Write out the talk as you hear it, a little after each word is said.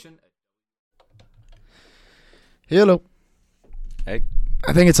Hello. Hey.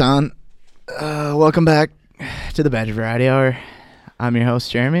 I think it's on. Welcome back to the Badger Variety Hour. I'm your host,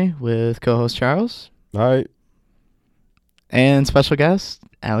 Jeremy, with co-host Charles. Hi. And special guest,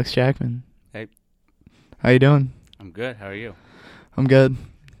 Alex Jacqmin. Hey. How you doing? I'm good. How are you? I'm good.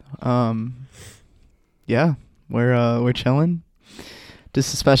 Yeah, we're chilling.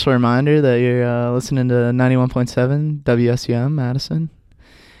 Just a special reminder that you're listening to 91.7 WSUM Madison.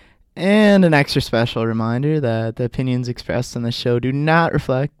 And an extra special reminder that the opinions expressed on the show do not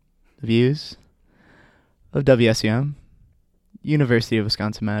reflect the views of WSUM, University of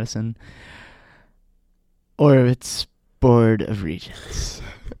Wisconsin-Madison, or of its Board of Regents.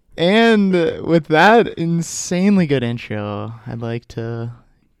 And with that insanely good intro, I'd like to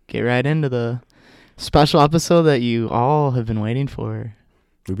get right into the special episode that you all have been waiting for.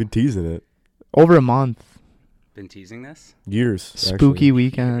 We've been teasing it. Over a month. Been teasing this? Years. Spooky actually.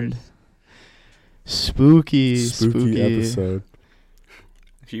 weekend. Spooky episode.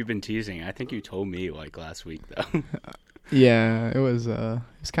 If you've been teasing, I think you told me like last week though. Yeah, it was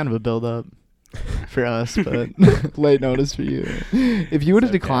kind of a build up for us, but late notice for you. If you would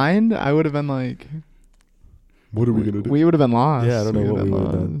have declined, I would have been like, what are we going to do? We would have been lost. Yeah, I don't know what we would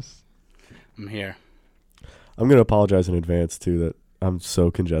have done. I'm here. I'm going to apologize in advance too that I'm so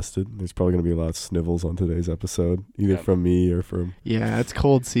congested. There's probably going to be a lot of snivels on today's episode, either from me or from Yeah, it's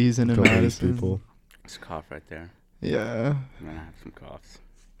cold season in Madison. People. There's a cough right there. Yeah. I'm going to have some coughs.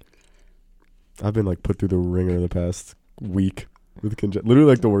 I've been like put through the ringer the past week with literally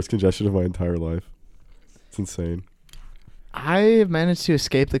like the worst congestion of my entire life. It's insane. I've managed to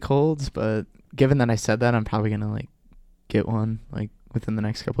escape the colds, but given that I said that, I'm probably going to like get one like within the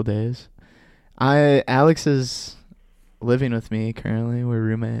next couple days. Alex is living with me currently. We're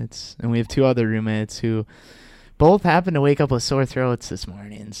roommates, and we have two other roommates who both happen to wake up with sore throats this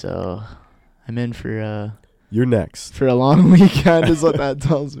morning, so I'm in for You're next. For a long weekend is what that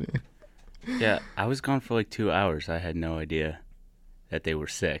tells me. Yeah, I was gone for like 2 hours. I had no idea that they were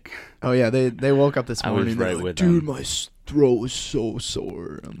sick. Oh yeah, they woke up this morning. I was right like, with dude, them. my throat was so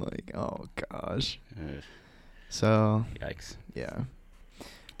sore. I'm like, oh gosh. So Yikes. yeah,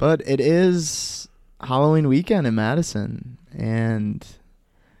 but it is Halloween weekend in Madison, and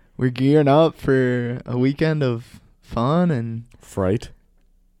we're gearing up for a weekend of fun and fright.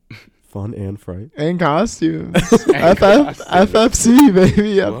 Fun and fright. And costumes. FFC,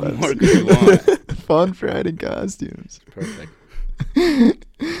 baby. What more could you want? Fun, fright, and costumes. Perfect.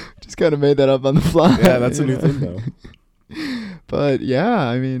 Just kind of made that up on the fly. Yeah, that's a new thing, though. But, yeah,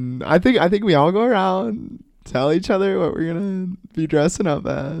 I mean, I think we all go around, tell each other what we're going to be dressing up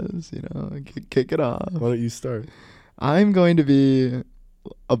as, you know, kick it off. Why don't you start? I'm going to be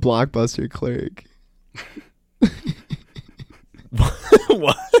a Blockbuster clerk.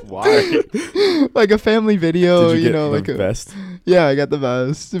 What? Why? Like a family video, Did you get know, the like vest? Yeah, I got the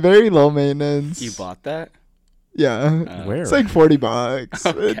vest. Very low maintenance. You bought that? Yeah. Where? It's like $40.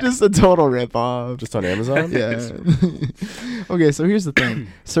 Okay. Just a total rip off. Just on Amazon? Yeah. Okay, so here's the thing.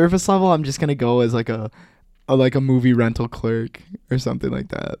 Surface level, I'm just gonna go as like a movie rental clerk or something like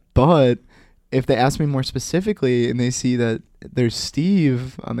that. But if they ask me more specifically and they see that there's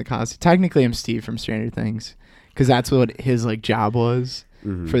Steve on the costume, technically I'm Steve from Stranger Things, because that's what his like job was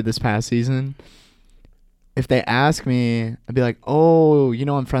for this past season. If they ask me, I'd be like, oh, you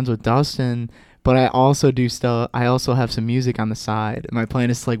know, I'm friends with Dustin, but I also do stuff. I also have some music on the side. And my plan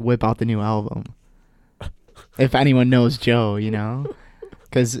is to like whip out the new album. If anyone knows Joe, you know,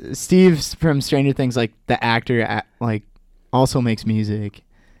 because Steve's from Stranger Things, like the actor, like also makes music.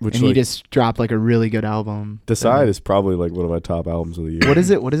 Which, and like, he just dropped like a really good album. Decide is probably like one of my top albums of the year. What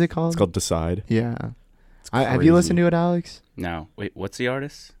is it? What is it called? It's called Decide. Yeah. It's Have you listened to it, Alex? No. Wait, what's the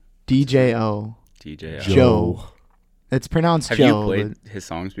artist? DJO. DJ. Joe. It's pronounced Have Joe. you played his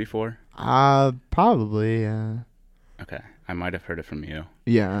songs before? Probably, yeah. Okay. I might have heard it from you.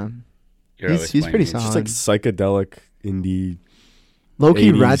 Yeah. You're always He's playing pretty music. solid. It's like psychedelic indie.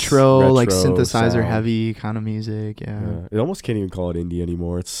 Low-key 80s retro, like retro synthesizer sound. heavy kind of music, yeah. It almost can't even call it indie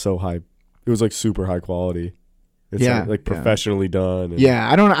anymore. It's so high. It was like super high quality. It's Yeah, like professionally done. And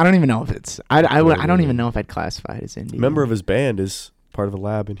Yeah, I don't even know if it's I don't even know if I'd classify it as indie. a member of his band is part of a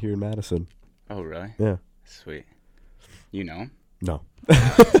lab in here in Madison. Oh, really? Yeah. Sweet. You know him? No.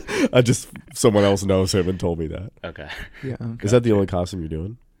 Someone else knows him and told me that. Okay. Yeah. Is that the only costume you're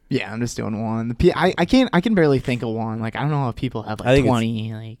doing? Yeah, I'm just doing one. I can barely think of one. Like, I don't know if people have I like think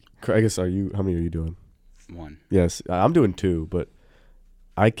 20. Like, I guess how many are you doing? One. Yes, I'm doing 2, but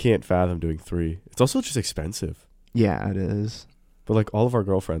I can't fathom doing 3. It's also just expensive. yeah, it is. But like all of our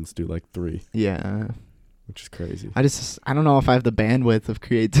girlfriends do like 3. Yeah. which is crazy. I don't know if I have the bandwidth of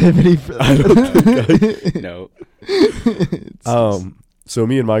creativity for that. I don't think No. So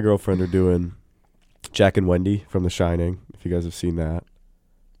me and my girlfriend are doing Jack and Wendy from The Shining. If you guys have seen that,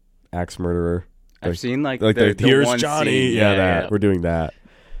 axe murderer. I've seen like the the here's one Johnny. scene. Yeah, that we're doing that.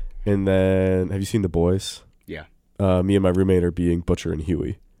 And then have you seen The Boys? Yeah. Me and my roommate are being Butcher and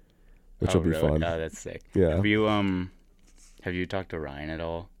Huey, which will be really? fun. Oh, that's sick. Yeah. Have you talked to Ryan at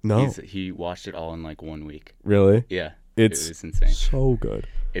all? No. He watched it all in like 1 week. Really? Yeah. It's it was insane. so good.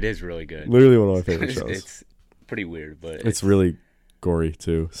 It is really good. Literally one of my favorite shows. It's pretty weird, but it's really gory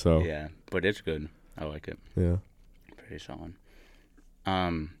too. So yeah, but it's good. I like it. Yeah. Pretty solid.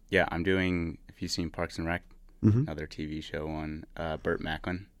 Yeah, I'm doing. If you've seen Parks and Rec, another TV show on Burt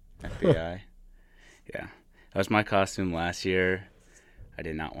Macklin, FBI. Yeah, that was my costume last year. I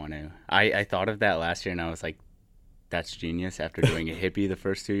did not want to. I thought of that last year, and I was like, "That's genius." After doing a hippie the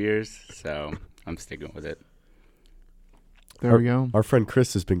first 2 years, so I'm sticking with it. There we go. Our friend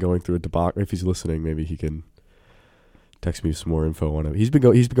Chris has been going through a debacle. If he's listening, maybe he can text me some more info on it. He's been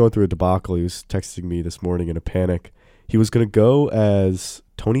going through a debacle. He was texting me this morning in a panic. He was going to go as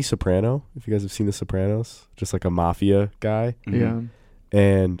Tony Soprano, if you guys have seen The Sopranos, just like a mafia guy. Yeah.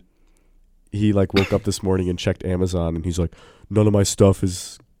 And he like woke up this morning and checked Amazon, and he's like, none of my stuff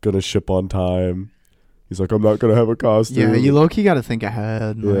is going to ship on time. He's like, I'm not going to have a costume. Yeah, you low-key got to think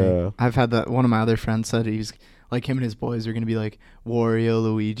ahead. Yeah. Like, I've had that. One of my other friends said he's like, him and his boys are going to be like Wario,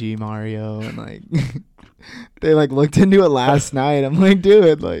 Luigi, Mario, and like they like looked into it last night. I'm like,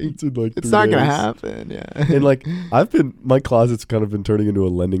 dude, like it's not going to happen. Yeah. And like my closet's kind of been turning into a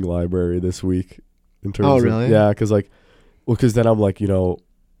lending library this week in terms of, really? Yeah, because then I'm like,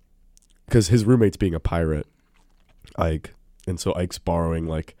 because his roommate's being a pirate, Ike, and so Ike's borrowing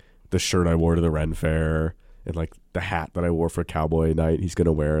like the shirt I wore to the Ren Fair and like the hat that I wore for cowboy night he's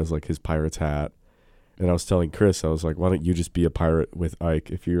gonna wear as like his pirate's hat. And I was telling Chris, I was like, why don't you just be a pirate with Ike?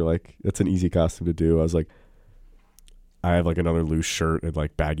 If you're like, that's an easy costume to do. I was like, I have like another loose shirt and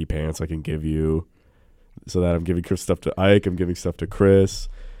like baggy pants I can give you, so that I'm giving Chris stuff to Ike, I'm giving stuff to Chris.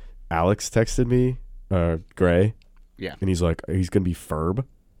 Alex texted me, Gray. Yeah. And he's like, he's gonna be Ferb.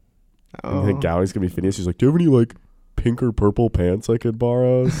 Oh. And then Galley's gonna be Phineas. He's like, do you have any like pink or purple pants I could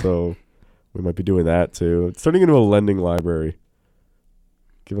borrow? So we might be doing that too. It's turning into a lending library.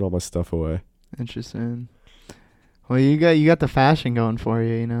 Giving all my stuff away. Interesting. Well, you got the fashion going for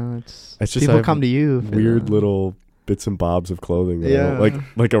you. It's just people come to you. Weird little bits and bobs of clothing. That Yeah.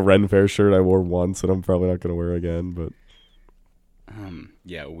 like a Ren Fair shirt I wore once and I'm probably not gonna wear again. But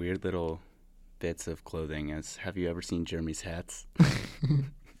yeah, weird little bits of clothing. Have you ever seen Jeremy's hats?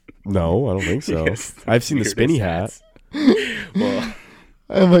 no, I don't think so. Yes, I've seen the spinny hat. Well,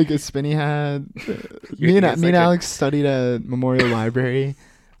 I have like a spinny hat. Me and like Alex studied at Memorial Library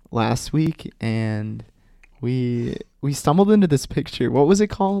last week, and we stumbled into this picture. What was it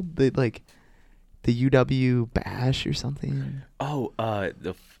called? The UW Bash or something. Oh,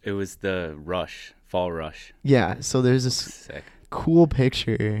 it was the Rush, Fall Rush. Yeah. So there's this Sick. cool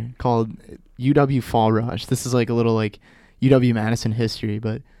picture called UW Fall Rush. This is like a little like UW Madison history,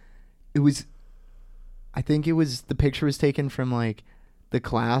 but I think the picture was taken from like the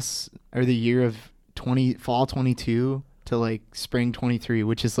class or the year of fall 22 to like spring 23,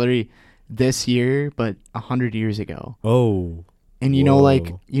 which is literally this year, but 100 years ago. Oh. And Whoa.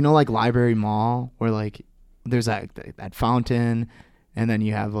 like Library Mall, where like there's that fountain, and then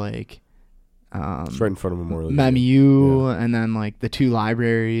you have like it's right in front of Memorial. MEU, and then like the two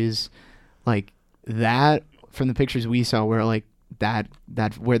libraries, like that from the pictures we saw, where like that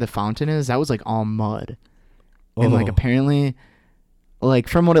where the fountain is, that was like all mud, and like apparently, like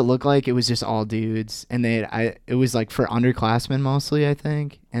from what it looked like, it was just all dudes, and it was like for underclassmen mostly, I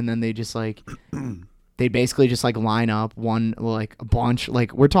think, and then they just like. They basically just like line up like a bunch,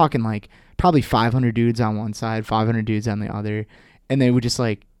 like we're talking like probably 500 dudes on one side, 500 dudes on the other. And they would just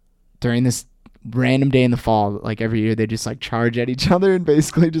like during this random day in the fall, like every year, they just like charge at each other and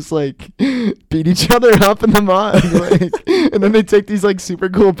basically just like beat each other up in the mud. Like, and then they take these like super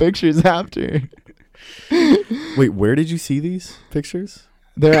cool pictures after. Wait, where did you see these pictures?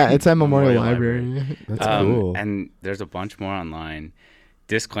 It's at Memorial Library. That's cool. And there's a bunch more online.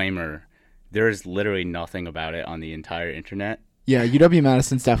 Disclaimer. There's literally nothing about it on the entire internet. Yeah,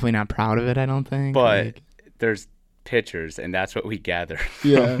 UW-Madison's definitely not proud of it, I don't think. But there's pictures, and that's what we gathered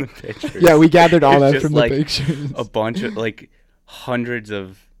from the pictures. Yeah, we gathered all that from like the pictures. A bunch of, like, hundreds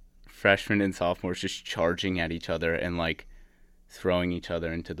of freshmen and sophomores just charging at each other and, like, throwing each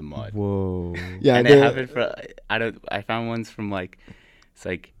other into the mud. Whoa. Yeah, and they have it for, I found ones from, like, it's,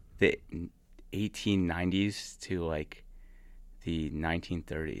 like, the 1890s to, like, the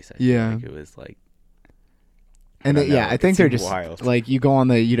 1930s. I feel like it was like And I don't yeah, know. I think It they're seems just wild. like you go on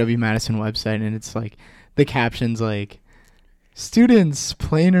the UW-Madison website and it's like the captions like students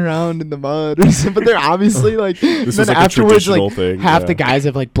playing around in the mud or something, but they're obviously like This then was like afterwards a traditional like thing. half yeah. the guys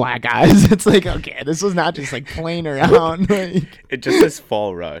have like black eyes. It's like, okay, this was not just like playing around. Like It just says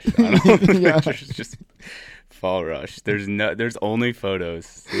Fall Rush. I don't know. Yeah. It's just Fall Rush. There's only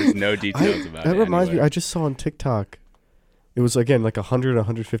photos. There's no details about it. That reminds me, anywhere. I just saw on TikTok. It was again like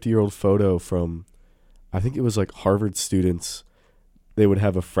 150-year-old photo from, I think it was like Harvard students. They would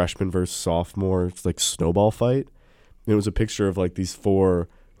have a freshman versus sophomore like snowball fight. And it was a picture of like these 4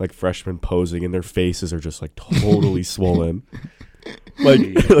 like freshmen posing, and their faces are just like totally swollen. Like,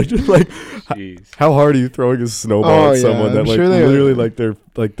 Jeez. how hard are you throwing a snowball Oh, at yeah, someone I'm that like sure they literally are.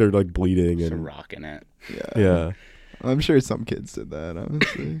 like they're like bleeding Just and rocking it. yeah. I'm sure some kids did that,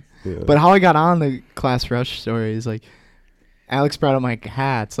 honestly. Yeah. But how I got on the class rush story is like Alex brought up my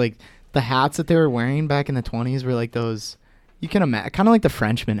hats. Like the hats that they were wearing back in the 20s were like those, you can imagine, kind of like the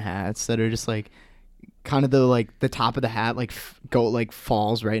Frenchman hats that are just like kind of the top of the hat like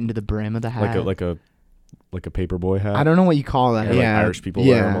falls right into the brim of the hat. like a paperboy hat. I don't know what you call that. Or, Yeah, like Irish people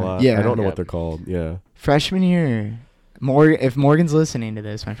wear them a lot. Yeah, I don't know Yeah. what they're called. Yeah. Freshman year, if Morgan's listening to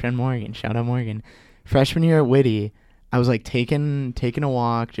this, my friend Morgan, shout out Morgan. Freshman year at Whitty, I was like taking a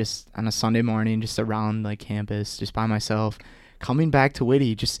walk just on a Sunday morning, just around like campus, just by myself. Coming back to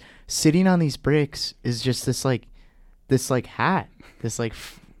Whitty, just sitting on these bricks is just this hat, this like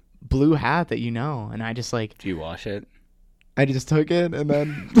blue hat that and I just like Do you wash it? I just took it and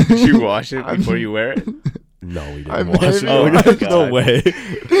then Did you wash it before you wear it? No, we I didn't watch maybe- it. Oh Like, my there's no God. way.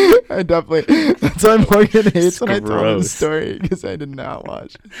 I definitely. That's why Morgan hates It's when I tell him the gross. story because I did not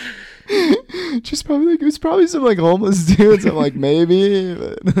watch it. Just probably like it was probably some like homeless dudes. I'm like maybe.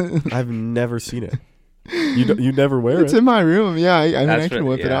 But I've never seen it. You never wear it's it. in my room. Yeah, I mean That's I can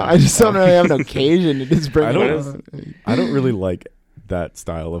what- whip it yeah. out. I just don't really have an occasion to just bring I it don't- out. I don't really like that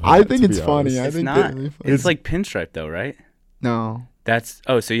style of hat. I think to it's be funny. honest. I It's think not. they're really funny. It's like pinstripe though, right? No.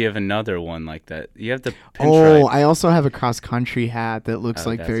 So you have another one like that. You have the Oh, pinstripe. I also have a cross country hat that looks Oh,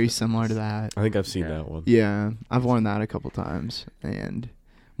 like that's very what- similar to that. I think I've seen Yeah. that one. Yeah, I've worn that a couple times, and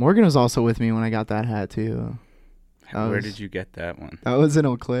Morgan was also with me when I got that hat too. Where was- did you get that one? That was in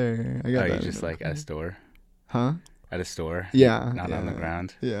Eau Claire. I got Oh, that. you in just Eau like at Claire. a store? Huh? At a store? Yeah. Not on the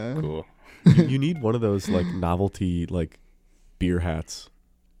ground? Yeah. Cool. You need one of those like novelty like beer hats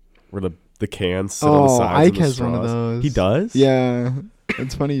where the cans sit on the Oh, sides. Ike and the has one of straws. those. He does? Yeah.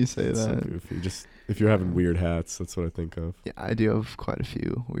 It's funny you say That's so that. goofy. Just if you're having weird hats, that's what I think of. Yeah, I do have quite a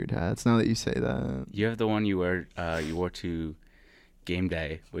few weird hats now that you say that. You have the one you wore to game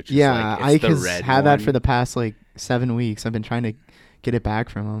day, which Yeah, is like, Ike it's the has red had that one. for the past like 7 weeks. I've been trying to get it back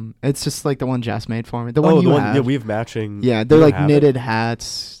from him. It's just like the one Jess made for me. The one you have. Yeah, we have matching. Yeah, you they're don't like have it? knitted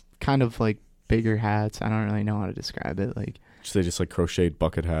hats, kind of like bigger hats. I don't really know how to describe it. Like, So they just like crocheted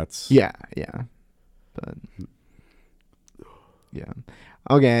bucket hats. yeah. But yeah.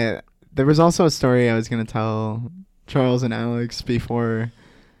 Okay, there was also a story I was going to tell Charles and Alex before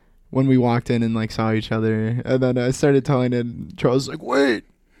when we walked in and like saw each other. And then I started telling it and Charles was like, "Wait,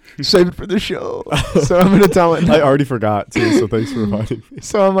 save it for the show." So I'm going to tell it now. I already forgot too, so thanks for reminding me.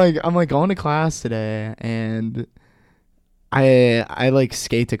 So I'm like going to class today, and I like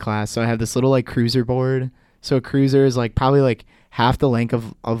skate to class. So I have this little like cruiser board. So a cruiser is like probably like half the length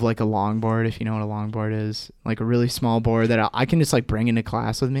of like a longboard, if you know what a longboard is. Like a really small board that I can just like bring into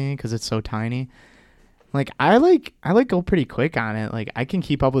class with me because it's so tiny. Like I go pretty quick on it. Like I can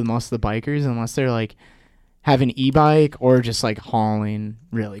keep up with most of the bikers unless they're like have an e-bike or just like hauling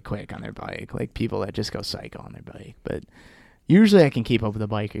really quick on their bike. Like people that just go psycho on their bike. But usually I can keep up with the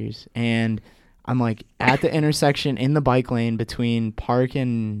bikers. And I'm like at the intersection in the bike lane between Park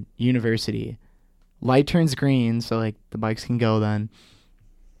and University. Light turns green, so like the bikes can go then.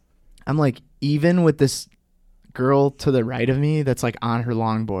 I'm like even with this girl to the right of me that's like on her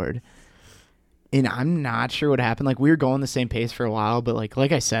longboard. And I'm not sure what happened. Like we were going the same pace for a while, but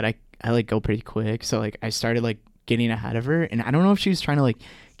like I said, I like go pretty quick. So like I started like getting ahead of her, and I don't know if she was trying to like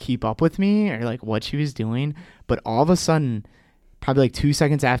keep up with me or like what she was doing, but all of a sudden, probably like 2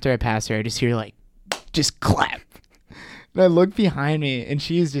 seconds after I passed her, I just hear like just clap. And I look behind me, and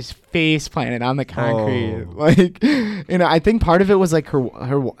she is just face planted on the concrete. Oh. Like, I think part of it was like her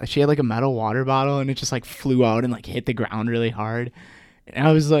she had like a metal water bottle, and it just like flew out and like hit the ground really hard. And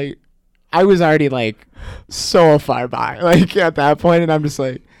I was already like so far by, like at that point, and I'm just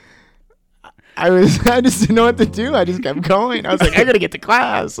like, I just didn't know what to do. I just kept going. I was like, I gotta get to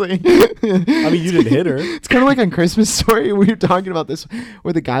class. Like, I mean, you didn't hit her. it's kind of like on Christmas Story. We were talking about this,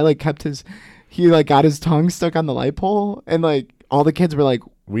 where the guy like got his tongue stuck on the light pole, and like all the kids were like,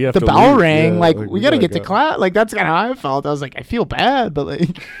 we have the to bell leave. rang. Yeah, Like we gotta get to go. class. Like that's kind of how I felt. I was like, I feel bad, but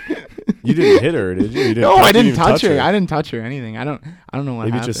like. You didn't hit her, did you? You didn't No, I didn't even touch her. I didn't touch her or anything. I don't know what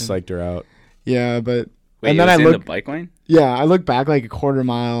Maybe happened. just psyched her out. Yeah, but Wait, and then it I was in looked. the bike lane? Yeah, I looked back like a quarter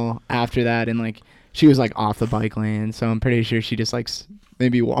mile after that, and like she was like off the bike lane. So I'm pretty sure she just like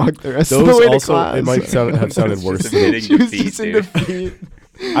maybe walked the rest of the Those way to also, class. it might have sounded It's worse. just admitting She was defeat, just in dude. defeat.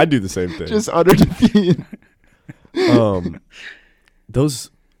 I'd do the same thing. Just utter defeat.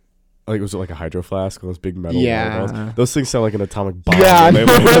 Those, like, was it like a hydro flask? Those big metal Yeah. water bottles? Those things sound like an atomic bomb. Yeah, when they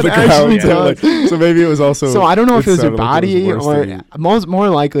land on it the actually ground, too. does. So maybe it was also. So I don't know if it was her sounded like body worse or than- more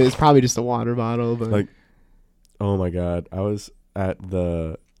likely it's probably just a water bottle. But Like, oh my god, I was at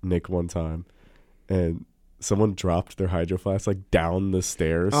the Nick one time, and someone dropped their hydro flask like down the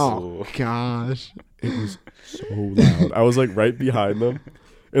stairs. oh gosh, It was so loud. I was like right behind them,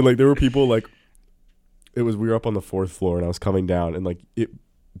 and like there were people like. We were up on the 4th floor, and I was coming down, and like it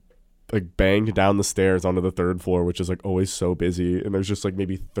like banged down the stairs onto the 3rd floor, which is like always so busy, and there's just like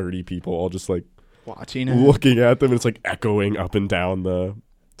maybe 30 people all just like watching it. looking at them, and it's like echoing up and down the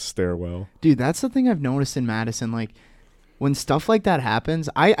stairwell. Dude, that's the thing I've noticed in Madison. Like, when stuff like that happens,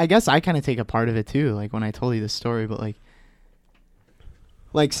 I guess I kind of take a part of it too. Like when I told you this story, but like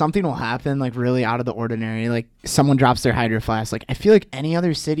something will happen like really out of the ordinary. Like someone drops their hydro flask. Like I feel like any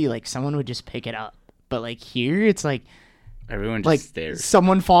other city, like someone would just pick it up. But like here, it's like Everyone just like stares.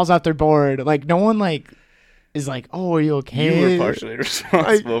 someone falls off their board. Like no one like is like, oh, are you okay? You were partially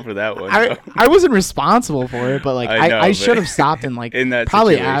responsible for that one. though. I wasn't responsible for it, but like I know, I but should have stopped and like in that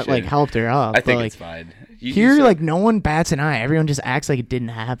probably situation, like helped her up. I think but, it's like, fine. Here, like no one bats an eye. Everyone just acts like it didn't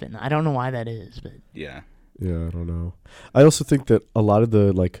happen. I don't know why that is, but yeah. Yeah, I don't know. I also think that a lot of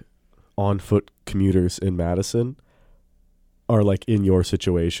the like on foot commuters in Madison are like in your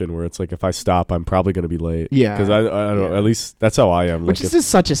situation where it's like if I stop, I'm probably going to be late. Yeah. Because I don't know. At least that's how I am. which like is just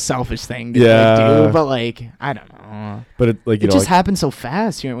such a selfish thing to Yeah. like, do. But like I don't know. but it, like you It know, just like, happens so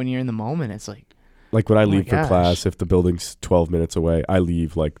fast when you're in the moment. It's like when I oh my leave for gosh. class, if the building's 12 minutes away, I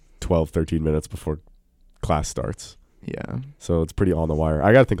leave like 12, 13 minutes before class starts. yeah. So it's pretty on the wire.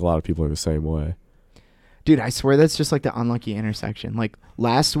 I got to think a lot of people are the same way. Dude, I swear that's just like the unlucky intersection. Like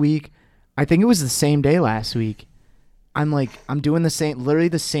last week, I think it was the same day last week. I'm doing literally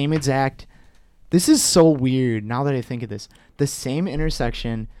the same exact. This is so weird now that I think of this. The same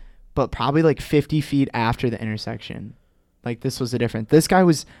intersection, but probably like 50 feet after the intersection. Like this was the difference. This guy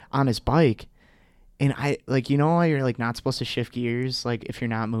was on his bike, and I like how you're like not supposed to shift gears like if you're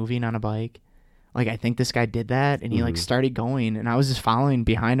not moving on a bike. Like I think this guy did that, and he like started going, and I was just following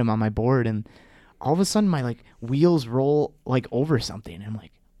behind him on my board, and all of a sudden my like wheels roll like over something, and I'm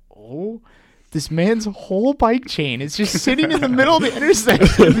like, oh. This man's whole bike chain is just sitting in the middle of the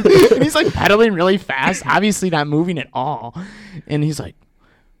intersection. And he's like pedaling really fast, obviously not moving at all. And he's like,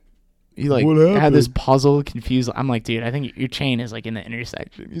 What had this happened? puzzle confused. I'm like, dude, I think your chain is like in the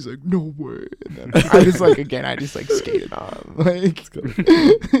intersection. He's like, no way. And then I just like skated off. Like,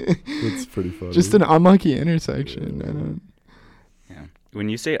 That's pretty funny. just an unlucky intersection. I don't. Yeah. When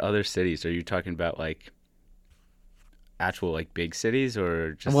you say other cities, are you talking about like actual like big cities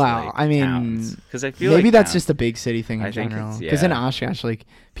or just Wow, like I mean, towns? Because I feel maybe like that's towns- just a big city thing in I think general. it's- Because in yeah. Oshkosh, like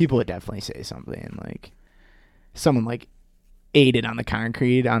people would definitely say something like someone like ate it on the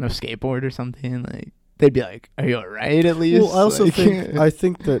concrete on a skateboard or something. Like they'd be like, "Are you alright?" At least. Well, I also Like,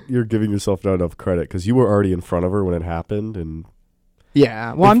 think that you're giving yourself not enough credit because you were already in front of her when it happened, and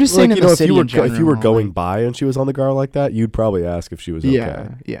yeah. Well, I'm just saying in the city in general. if you were going like, by and she was on the car like that, you'd probably ask if she was okay.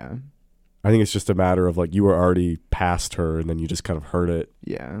 yeah. I think it's just a matter of like you were already past her, and then you just kind of heard it,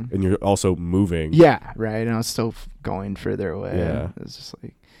 Yeah. and you're also moving. Yeah, right. And I was still going further away. Yeah. It was just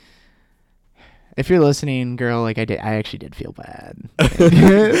like, if you're listening, girl, like I actually did feel bad.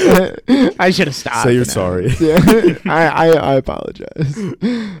 I should have stopped. Say you're and, sorry. Yeah, I apologize.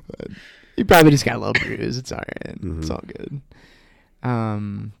 But you probably just got a little bruise. It's all right. It's all good.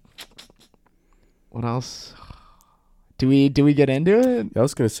 What else? Do we get into it? I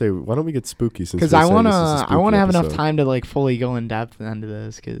was gonna say, why don't we get spooky? Since Because we're I saying wanna this is a spooky have enough episode. time to like fully go in depth into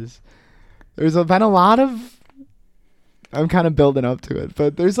this because there's been a lot of. I'm kind of building up to it,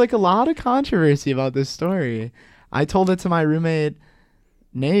 but there's like a lot of controversy about this story. I told it to my roommate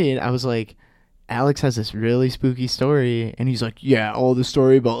Nate. I was like, Alex has this really spooky story, and he's like, yeah, the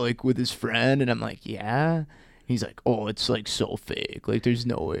story about like with his friend, and I'm like, yeah. He's like, oh, it's like so fake. Like, there's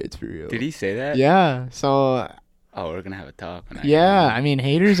no way it's for real. Did he say that? Yeah. So. Oh, we're gonna have a talk. When I Yeah, come. I mean,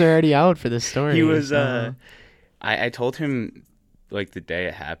 haters are already out for this story. He was. so- I told him like the day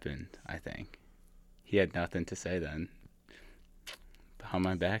it happened. I think he had nothing to say then. Behind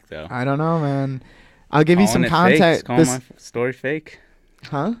my back though. I don't know, man. I'll give you some Calling it fake, context. just calling my story fake.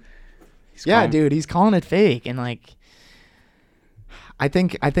 Huh? He's Yeah, calling- dude, he's calling it fake, and like, I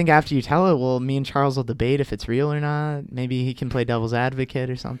think after you tell it, well, me and Charles will debate if it's real or not. Maybe he can play devil's advocate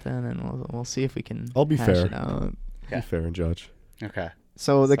or something, and we'll see if we can. I'll be hash fair. it out. Yeah. Be fair and judge. Okay.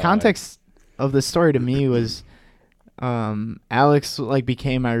 So the Solid. context of the story to me was, Alex like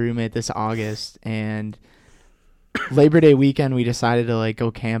became my roommate this August, and Labor Day weekend we decided to like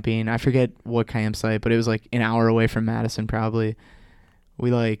go camping. I forget what campsite, but it was like an hour away from Madison probably. We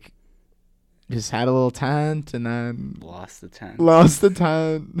like just had a little tent and then Lost the tent. lost the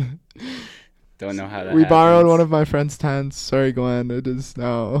tent. Don't know how that We borrowed happens. one of my friend's tents. Sorry, Glenn. It is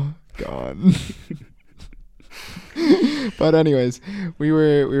now gone. But anyways, we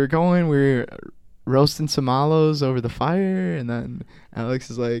were roasting some mallows over the fire, and then Alex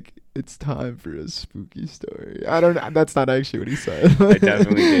is like, "It's time for a spooky story." I don't know. That's not actually what he said. I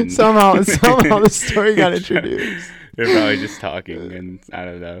definitely didn't. somehow the story got introduced. They're probably just talking, and I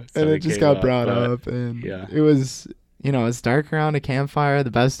don't know. And something it just came got up, brought but up, and yeah. it was, it's dark around a campfire,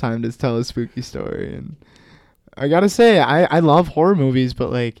 the best time to tell a spooky story. And I gotta say, I love horror movies,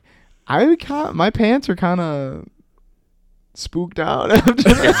 but like, my pants are kind of spooked out after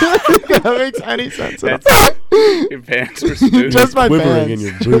that. If that makes any sense at all. Your pants were spooked. Just my Quivering pants. in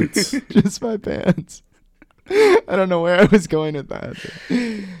your boots. Just my pants. I don't know where I was going with that.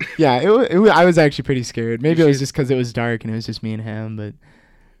 Yeah, I was actually pretty scared. Maybe it was just because it was dark and it was just me and him. But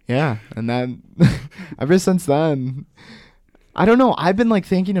yeah, and then ever since then, I don't know. I've been like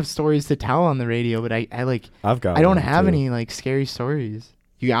thinking of stories to tell on the radio, but I don't one, have too. any like scary stories.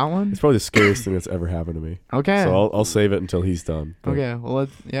 You got one? It's probably the scariest thing that's ever happened to me. Okay. So I'll save it until he's done. But Okay. Well,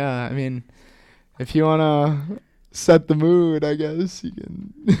 I mean, if you wanna set the mood, I guess you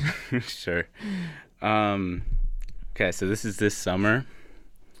can. Sure. Okay, so this summer.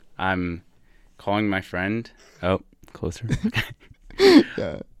 I'm calling my friend. Oh, closer.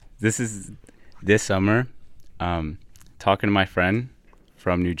 Yeah. This summer. Talking to my friend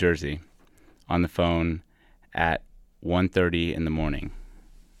from New Jersey on the phone at 1:30 in the morning,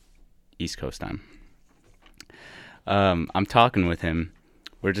 East Coast time. I'm talking with him.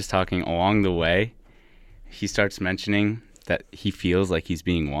 We're just talking along the way. He starts mentioning that he feels like he's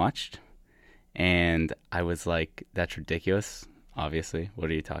being watched. And I was like, that's ridiculous. Obviously.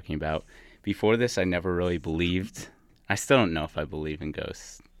 What are you talking about? Before this, I never really believed. I still don't know if I believe in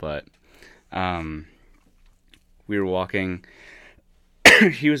ghosts, but we were walking.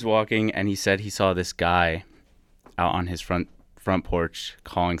 He was walking, and he said he saw this guy out on his front porch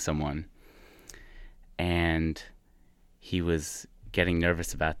calling someone. And he was getting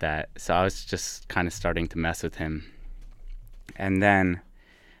nervous about that. So I was just kind of starting to mess with him. And then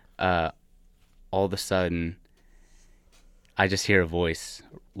all of a sudden, I just hear a voice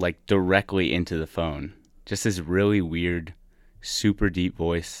like directly into the phone. Just this really weird, super deep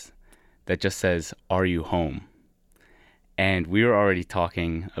voice that just says, "Are you home?" And we were already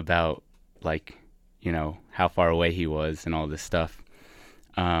talking about like, how far away he was and all this stuff.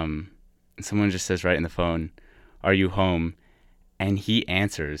 And someone just says right in the phone, "Are you home?" And he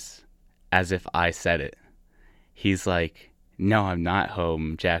answers as if I said it. He's like, "No, I'm not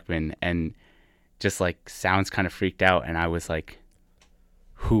home, Jacqmin," and just like sounds kind of freaked out. And I was like,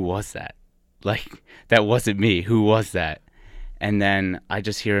 who was that? Like, that wasn't me. Who was that? And then I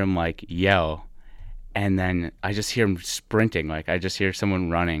just hear him like yell, and then I just hear him sprinting. Like, I just hear someone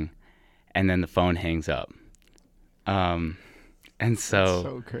running, and then the phone hangs up. And so That's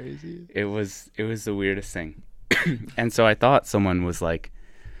so crazy. it was the weirdest thing. And so I thought someone was like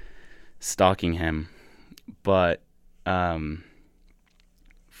stalking him, but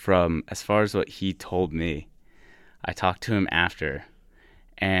from as far as what he told me, I talked to him after,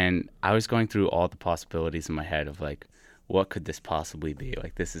 and I was going through all the possibilities in my head of like, what could this possibly be?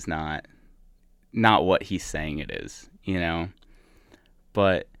 Like, this is not what he's saying it is,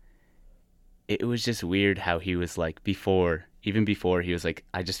 But it was just weird how he was like even before he was like,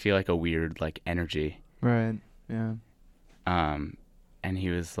 I just feel like a weird like energy. Right. Yeah. And he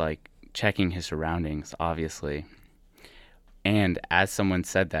was like checking his surroundings, obviously. And as someone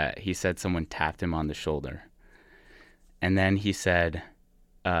said that, he said someone tapped him on the shoulder. And then he said,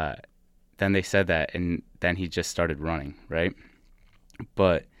 then they said that, and then he just started running, right?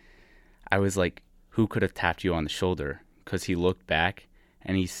 But I was like, who could have tapped you on the shoulder? Because he looked back,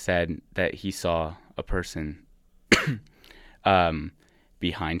 and he said that he saw a person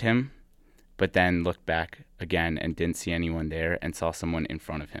behind him, but then looked back again and didn't see anyone there and saw someone in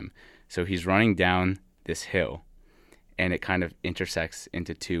front of him. So he's running down this hill, and it kind of intersects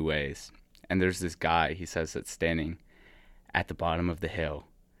into two ways. And there's this guy, he says, that's standing at the bottom of the hill,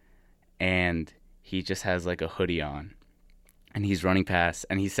 and he just has like a hoodie on, and he's running past,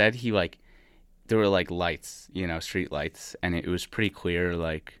 and he said he like there were like lights, street lights, and it was pretty clear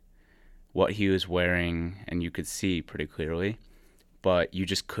like what he was wearing, and you could see pretty clearly, but you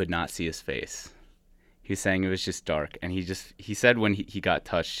just could not see his face. He was saying it was just dark, and he said when he got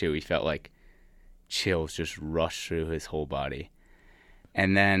touched too, he felt like chills just rushed through his whole body.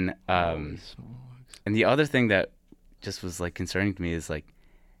 And then and the other thing that just was like concerning to me is like,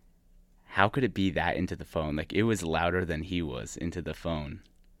 how could it be that into the phone? Like, it was louder than he was into the phone.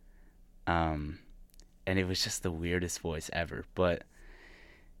 And it was just the weirdest voice ever. But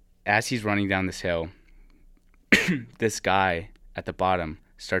as he's running down this hill, this guy at the bottom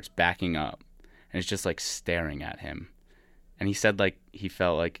starts backing up and is just like staring at him. And he said like he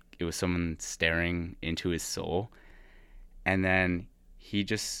felt like it was someone staring into his soul. And then he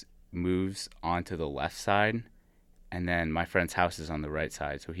just moves onto the left side. And then my friend's house is on the right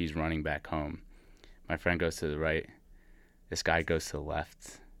side, so he's running back home. My friend goes to the right. This guy goes to the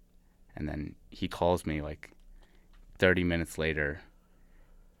left. And then he calls me like 30 minutes later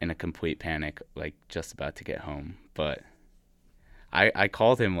in a complete panic, like just about to get home. But I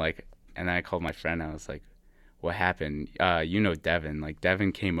called him like, and then I called my friend. I was like, what happened? Devin. Like,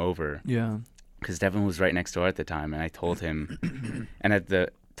 Devin came over. Yeah. Because Devin was right next door at the time. And I told him. And at the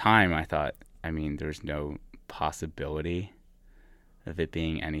time, I thought, there's no possibility of it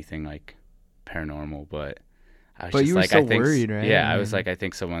being anything like paranormal, but I was but just you were like, so I think, worried, right? yeah, I was like, I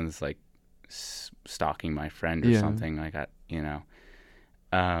think someone's like stalking my friend or something like that,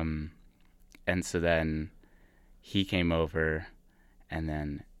 and so then he came over, and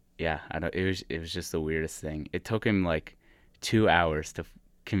then it was just the weirdest thing. It took him like 2 hours to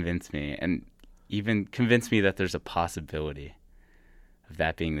convince me, and even convince me that there's a possibility of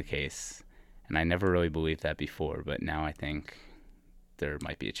that being the case. And I never really believed that before, but now I think there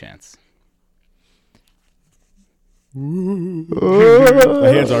might be a chance. My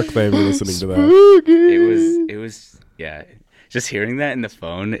hands are clamming listening to that. It was, yeah. Just hearing that in the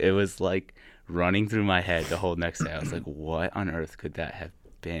phone, it was like running through my head the whole next day. I was like, what on earth could that have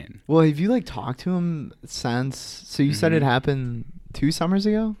been? Well, have you like talked to him since? So you said it happened 2 summers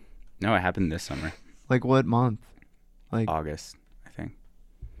ago? No, it happened this summer. Like what month? Like August, I think.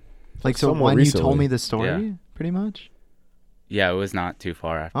 Like, so somewhat when recently. you told me the story, Yeah. pretty much? Yeah, it was not too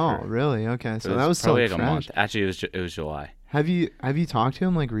far after. Oh, really? Okay. So that was so probably fresh. like a month. Actually, it was July. Have you talked to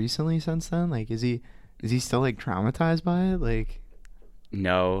him like recently since then? Like, is he still like traumatized by it? Like,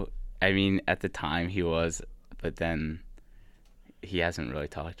 No, at the time he was, but then he hasn't really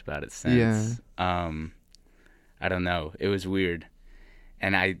talked about it since. Yeah. I don't know. It was weird.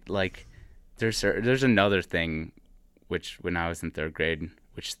 And I like, there's another thing, which when I was in 3rd grade,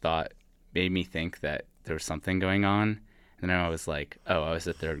 which made me think that there was something going on. And then I was like, oh, I was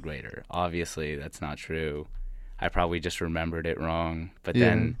a 3rd grader. Obviously, that's not true. I probably just remembered it wrong. But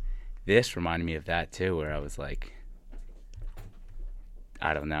then this reminded me of that too, where I was like,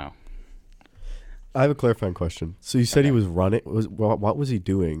 I don't know. I have a clarifying question. So you said he was running. What was he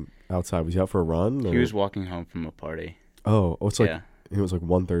doing outside? Was he out for a run? Or? He was walking home from a party. Oh, it's like it was like 1:30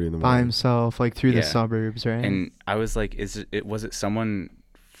 in the morning. by himself, like through the suburbs, right? And I was like, was it someone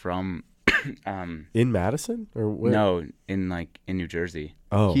from in Madison or where? No, in New Jersey.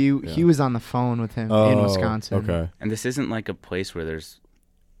 Oh, he was on the phone with him in Wisconsin. Okay. And this isn't like a place where there's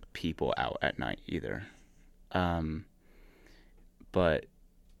people out at night either. But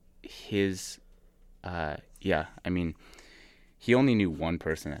his he only knew one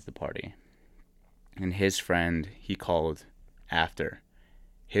person at the party. And his friend, he called after.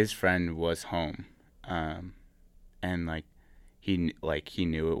 His friend was home. And he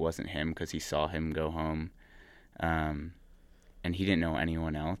knew it wasn't him because he saw him go home. And he didn't know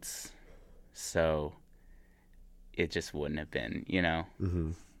anyone else. So it just wouldn't have been,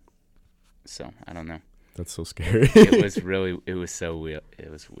 Mm-hmm. So I don't know. That's so scary. it was so weird.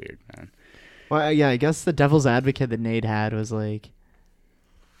 It was weird, man. Well, yeah, I guess the devil's advocate that Nate had was like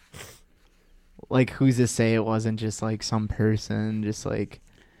who's to say it wasn't just like some person just like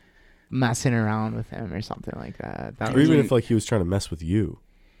messing around with him or something like that. Or even if like he was trying to mess with you.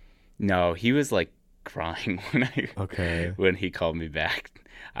 No, he was like crying when he called me back.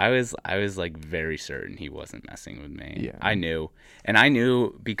 I was like very certain he wasn't messing with me. Yeah. I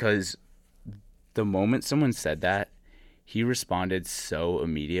knew because the moment someone said that, he responded so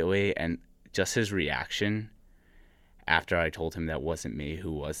immediately, and just his reaction after I told him that wasn't me,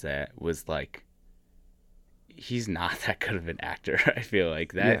 who was that, was like, he's not that good of an actor. I feel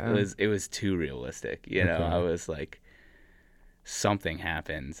like it was too realistic. I was like, something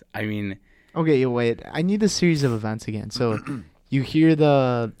happened. Okay, wait. I need the series of events again. So you hear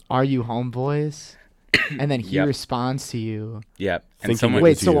the "Are you home" voice, and then he Yep. responds to you. Yep. And Thinking someone. it Wait,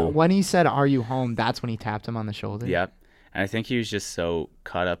 was so you. when he said, "Are you home?" That's when he tapped him on the shoulder. Yep. And I think he was just so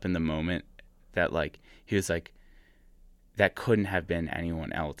caught up in the moment that like he was like, that couldn't have been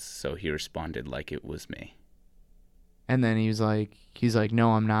anyone else. So he responded like it was me. And then he's like,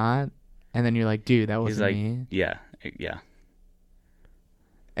 "No, I'm not." And then you're like, "Dude, that He's wasn't like, me." yeah.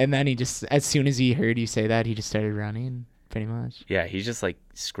 And then he just, as soon as he heard you say that, he just started running, pretty much. Yeah, he just like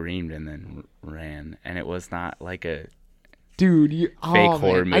screamed and then ran, and it was not like a Dude, you, fake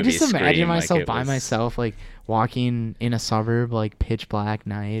horror I movie just imagine scream, like myself it by was- myself, like walking in a suburb, like pitch black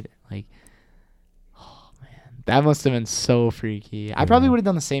night, like, oh man, that must have been so freaky. I probably would have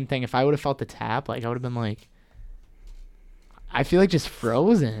done the same thing if I would have felt the tap. Like I would have been like, I feel like just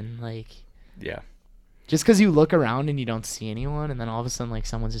frozen, like yeah. just because you look around and you don't see anyone, and then all of a sudden like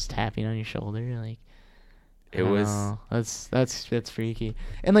someone's just tapping on your shoulder, like. I It don't was know. That's freaky.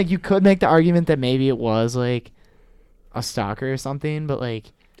 And like you could make the argument that maybe it was like a stalker or something, but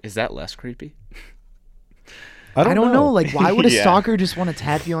like Is that less creepy? I don't know. Like why would a Yeah. stalker just want to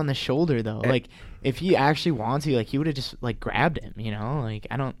tap you on the shoulder though? Like if he actually wants you, like he would have just like grabbed him, you know? Like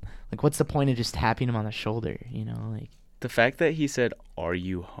I don't like what's the point of just tapping him on the shoulder, you know? Like The fact that he said, "Are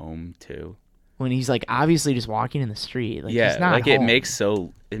you home too?" when he's like obviously just walking in the street. Like yeah, he's not like home.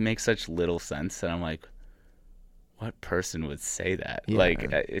 it makes such little sense that I'm like, what person would say that? Yeah.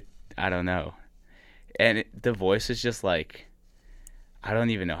 Like I don't know. And the voice is just like, I don't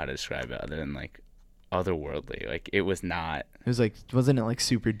even know how to describe it other than like otherworldly. Like it was not. It was like wasn't it like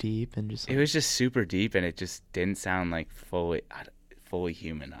super deep and just like, It was just super deep, and it just didn't sound like fully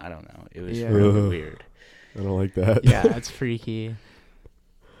human. I don't know. It was Yeah. really weird. I don't like that. yeah, it's freaky.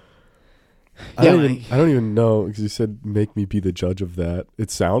 I don't even know because you said make me be the judge of that. It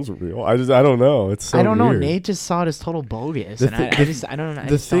sounds real. I don't know. It's so I don't know. weird. Nate just saw it as total bogus, The and thi- I the- just I don't know. I the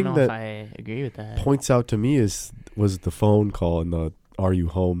just don't thing know if that I agree with that. Points out to me was the phone call and the "Are you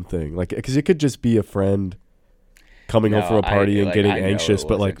home?" thing. Like because it could just be a friend coming home No, from a party and like, getting I know anxious, it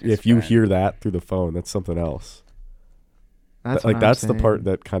but wasn't like his if you friend. hear that through the phone, that's something else. That's Like what I'm that's the part saying.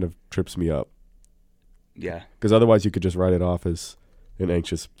 that kind of trips me up. Yeah. Because otherwise, you could just write it off as an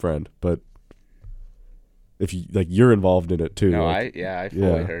anxious friend. But if you like, you're involved in it too. No, like, I fully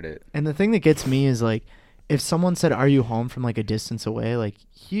yeah. heard it. And the thing that gets me is like, if someone said, "Are you home?" from like a distance away, like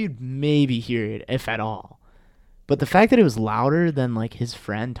you'd maybe hear it if at all. But the fact that it was louder than like his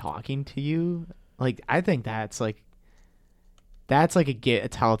friend talking to you, like I think that's like a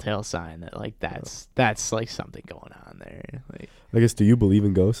telltale sign that like that's like something going on there. Like I guess. Do you believe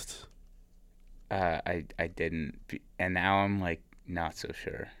in ghosts? I didn't, and now I'm like not so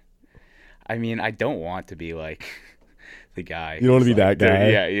sure. I mean, I don't want to be like the guy. You don't want to who's, be like, that guy.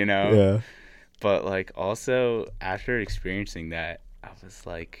 Yeah, you know. Yeah. But like also after experiencing that, I was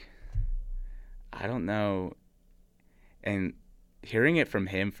like, I don't know. And hearing it from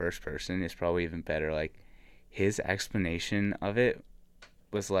him first person is probably even better. Like his explanation of it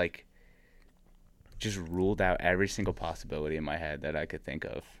was like just ruled out every single possibility in my head that I could think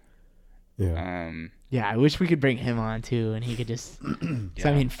of. Yeah. yeah, I wish we could bring him on too, and he could just. So, Yeah.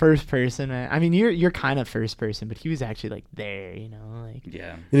 I mean, first person. I mean, you're kind of first person, but he was actually like there, you know, like.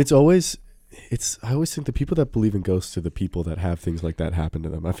 Yeah. And I always think the people that believe in ghosts are the people that have things like that happen to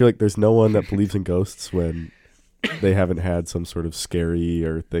them. I feel like there's no one that believes in ghosts when they haven't had some sort of scary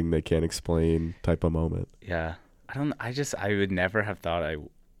or thing they can't explain type of moment. Yeah. I would never have thought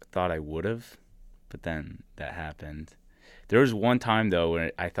I would have, but then that happened. There was one time though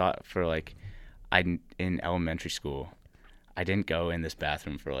where I thought for like in elementary school, I didn't go in this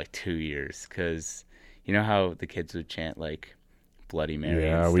bathroom for like 2 years because you know how the kids would chant like Bloody Mary.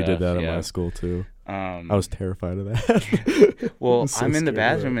 Yeah, and we did stuff? that Yeah. in my school too. I I was terrified of that. well, so I'm in the scared of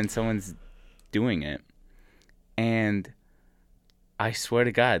bathroom that. and someone's doing it, and I swear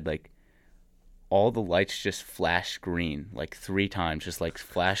to God, like all the lights just flash green like 3 times, just like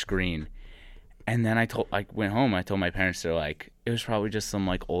flash green. And then I went home. I told my parents, they're like, it was probably just some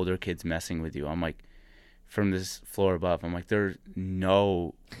like older kids messing with you. I'm like, from this floor above. I'm like, there's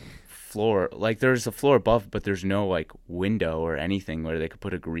no floor. Like there's a floor above, but there's no like window or anything where they could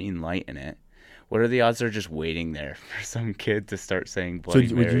put a green light in it. What are the odds they're just waiting there for some kid to start saying So Bloody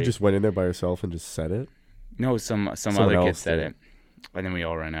would Mary? you just went in there by yourself and just said it? No, some Someone other kid else said did. it, and then we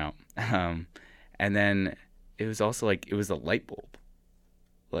all ran out. And then it was also like it was a light bulb,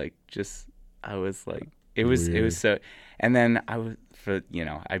 like just I was like it was so. And then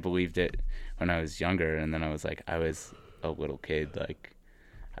I believed it when I was younger, and then I was like I was a little kid, like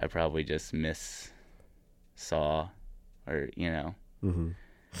I probably just saw, or Mm-hmm.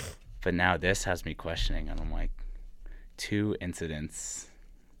 But now this has me questioning, and I'm like, 2 incidents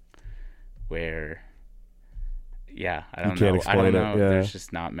where Yeah, I don't can't know. I don't explain it, know. yeah. There's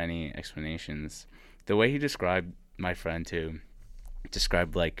just not many explanations. The way he described my friend too,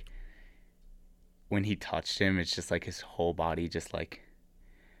 described like when he touched him, it's just like his whole body just like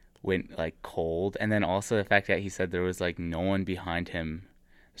went like cold. And then also the fact that he said there was like no one behind him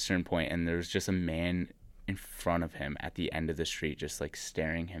at a certain point, and there was just a man in front of him at the end of the street just like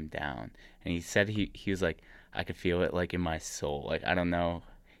staring him down. And he said he was like, I could feel it like in my soul. Like, I don't know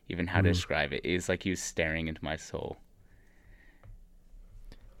even how to describe it. It's like he was staring into my soul.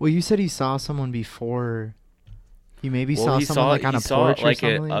 Well, you said he saw someone before. He maybe saw someone like on a porch or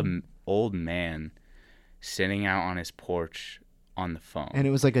something. Like an old man sitting out on his porch on the phone. And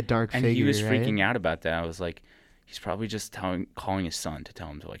it was like a dark figure, and he was right? freaking out about that. I was like, he's probably just calling his son to tell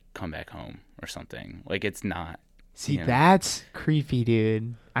him to like come back home or something. Like, it's not. See, that's creepy,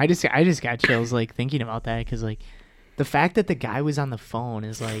 dude. I just got chills like thinking about that, because like the fact that the guy was on the phone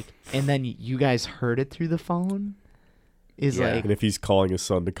is like, and then you guys heard it through the phone is like, and if he's calling his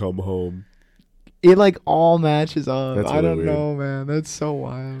son to come home, it like all matches up. That's I really don't weird. know, man. That's so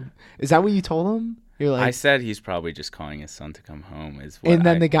wild. Is that what you told him? You're like, I said he's probably just calling his son to come home. Is what and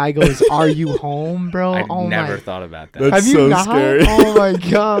then the guy goes, "Are you home, bro?" I Oh never my. thought about that. That's Have you so not? scary. Oh my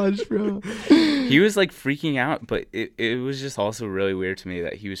gosh, bro. He was like freaking out, but it was just also really weird to me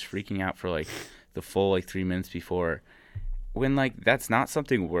that he was freaking out for like the full like 3 minutes before, when like that's not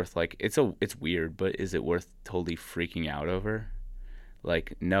something worth like it's weird, but is it worth totally freaking out over?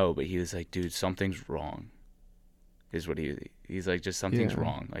 Like, no, but he was like, dude, something's wrong. Is what he's like, just something's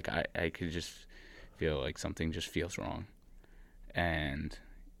wrong. Like I could just feel like something just feels wrong, and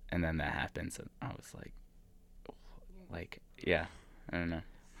then that happens, and I was like yeah, I don't know.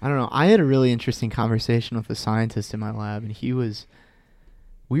 I had a really interesting conversation with a scientist in my lab, and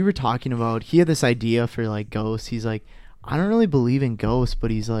we were talking about, he had this idea for like ghosts. He's like, I don't really believe in ghosts, but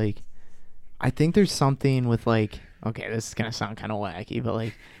he's like, I think there's something with like, okay, this is gonna sound kind of wacky, but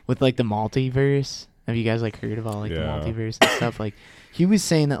like with like the multiverse. Have you guys like heard about like the multiverse and stuff? Like, he was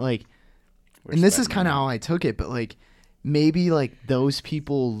saying that like, and this is kind of how I took it, but like maybe like those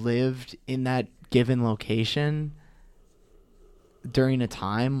people lived in that given location during a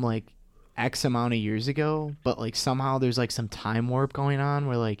time like X amount of years ago, but like somehow there's like some time warp going on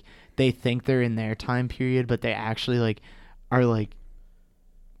where like they think they're in their time period, but they actually like are like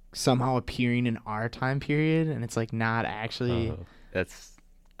somehow appearing in our time period, and it's like not actually. That's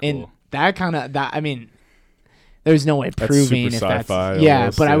cool. And that kind of I mean, there's no way proving if that's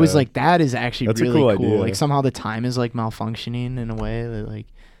almost, but I was like, that is actually that's really a cool cool. idea. Like somehow the time is like malfunctioning in a way that like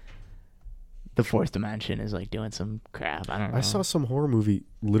the fourth dimension is like doing some crap. I don't know. I saw some horror movie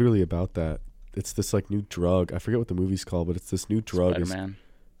literally about that. It's this like new drug. I forget what the movie's called, but it's this new drug. Spider-Man.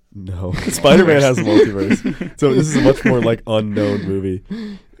 No, Spider-Man has a multiverse. So this is a much more like unknown movie.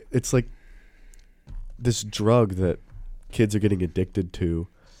 It's like this drug that kids are getting addicted to,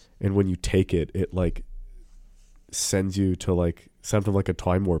 and when you take it, it like sends you to like something like a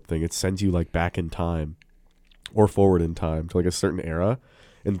time warp thing. It sends you like back in time or forward in time to like a certain era,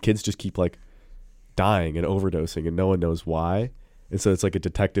 and kids just keep like dying and overdosing, and no one knows why. And so it's like a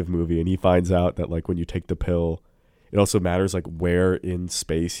detective movie, and he finds out that like when you take the pill, it also matters like where in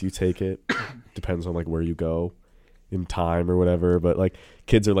space you take it. Depends on like where you go in time or whatever. But like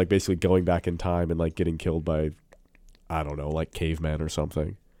kids are like basically going back in time and like getting killed by, I don't know, like cavemen or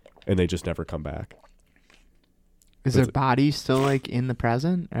something, and they just never come back. Is their body still like in the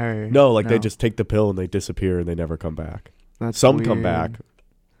present, or no? Like they just take the pill and they disappear and they never come back. That's Some weird. come back.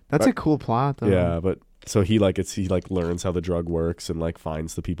 That's a cool plot, though. Yeah, but so he learns how the drug works and like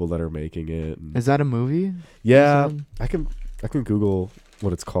finds the people that are making it. And Is that a movie? yeah, I can Google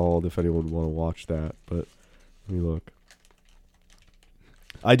what it's called if anyone would want to watch that. But let me look.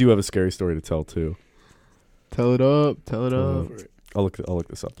 I do have a scary story to tell too. Tell it up. Tell it up. I'll look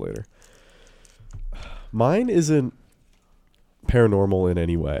this up later. Mine isn't paranormal in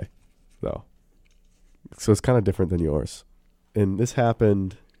any way, though. So it's kind of different than yours. And this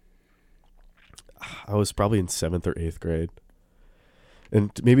happened, I was probably in 7th or 8th grade.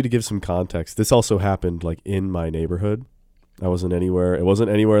 And maybe to give some context, this also happened like in my neighborhood. It wasn't anywhere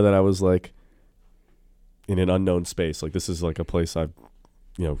that I was like in an unknown space. Like this is like a place I,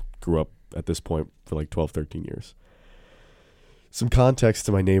 grew up at this point for like 12, 13 years. Some context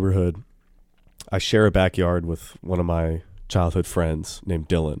to my neighborhood. I share a backyard with one of my childhood friends named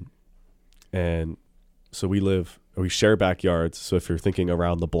Dylan. And so we share backyards. So if you're thinking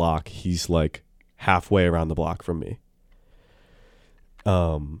around the block, he's like halfway around the block from me.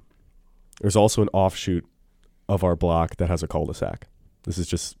 There's also an offshoot of our block that has a cul-de-sac. This is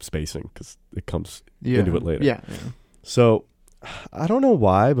just spacing because it comes into it later. Yeah. So I don't know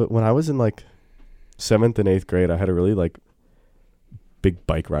why, but when I was in like 7th and 8th grade, I had a really like big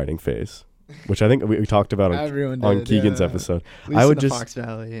bike riding phase, which I think we talked about on Keegan's episode. I would just Fox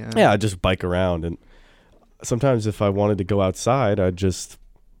Valley, I'd just bike around, and sometimes if I wanted to go outside,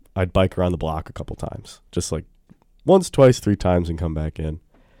 I'd bike around the block a couple times, just like once, twice, 3 times, and come back in.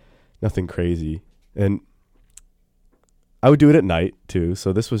 Nothing crazy. And I would do it at night too.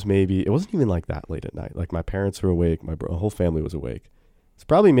 So this was it wasn't even like that late at night. Like my parents were awake. My whole family was awake. It's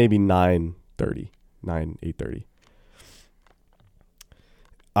probably maybe 8:30.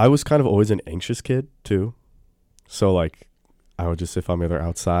 I was kind of always an anxious kid too. So like I would just, if I'm either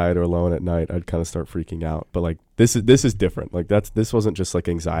outside or alone at night, I'd kind of start freaking out. But like this is different. Like this wasn't just like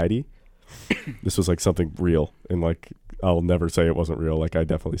anxiety. This was like something real. And like I'll never say it wasn't real. Like I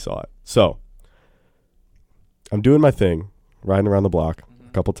definitely saw it. So I'm doing my thing, riding around the block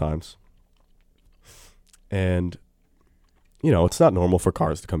a couple times. And, it's not normal for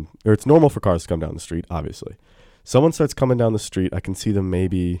cars to come, or it's normal for cars to come down the street, obviously. Someone starts coming down the street. I can see them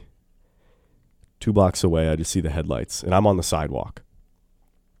maybe 2 blocks away. I just see the headlights, and I'm on the sidewalk.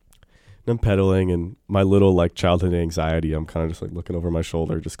 And I'm pedaling, and my little like childhood anxiety, I'm kind of just like looking over my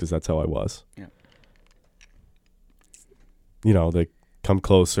shoulder just because that's how I was. Yeah. They come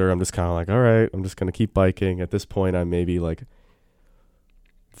closer. I'm just kind of like, all right, I'm just going to keep biking. At this point, I'm maybe like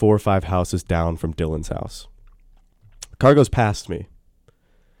 4 or 5 houses down from Dylan's house. The car goes past me,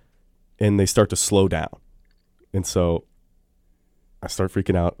 and they start to slow down. And so I start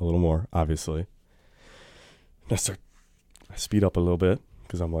freaking out a little more, obviously. And I speed up a little bit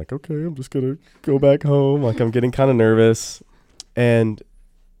because I'm like, okay, I'm just going to go back home. Like I'm getting kind of nervous. And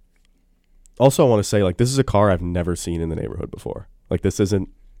also I want to say, like, this is a car I've never seen in the neighborhood before. Like this isn't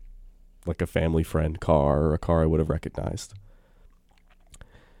like a family friend car or a car I would have recognized.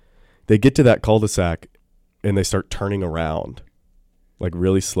 They get to that cul-de-sac and they start turning around like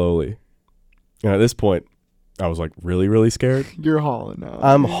really slowly. And at this point, I was like really, really scared. You're hauling now.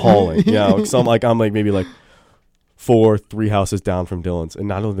 I'm hauling. Yeah. Cause I'm like maybe like 3 houses down from Dylan's. And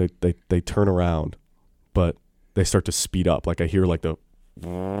not only they turn around, but they start to speed up. Like I hear like the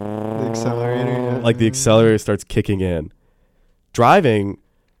accelerator. Yeah. Like the accelerator starts kicking in. Driving,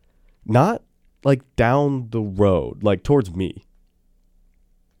 not like down the road, like towards me.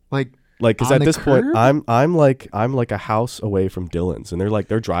 Like, because at this point, I'm like a house away from Dylan's, and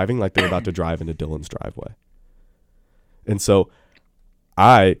they're driving like they're about to drive into Dylan's driveway. And so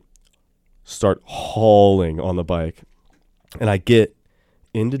I start hauling on the bike, and I get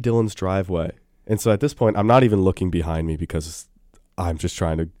into Dylan's driveway. And so at this point, I'm not even looking behind me because I'm just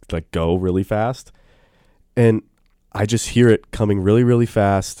trying to like go really fast. And I just hear it coming really, really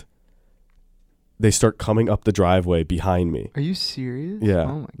fast. They start coming up the driveway behind me. Are you serious? Yeah.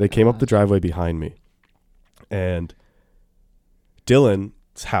 Oh my they came up the driveway behind me. And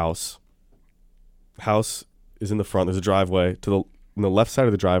Dylan's house is in the front. There's a driveway. On the left side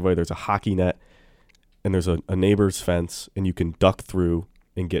of the driveway, there's a hockey net. And there's a neighbor's fence. And you can duck through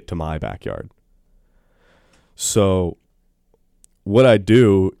and get to my backyard. So what I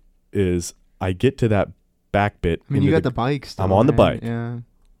do is I get to that back bit. I mean, you got the bike still. I'm on the bike. Yeah.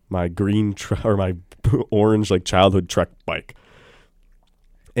 My green or my orange like childhood Trek bike.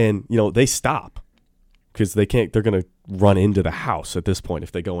 And, they stop because they're going to run into the house at this point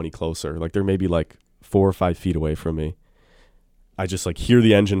if they go any closer. Like they're maybe like 4 or 5 feet away from me. I just like hear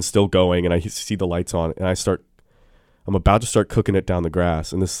the engine still going and I see the lights on and I'm about to start cooking it down the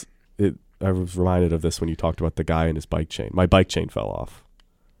grass. And I was reminded of this when you talked about the guy and his bike chain. My bike chain fell off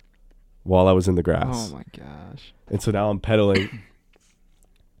while I was in the grass. Oh my gosh. And so now I'm pedaling.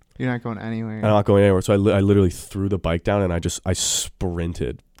 You're not going anywhere. I'm not going anywhere. So I literally threw the bike down and I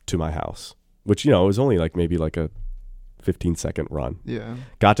sprinted to my house, which, was only like maybe like a 15-second run. Yeah.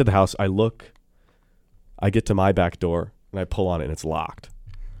 Got to the house. I get to my back door and I pull on it and it's locked.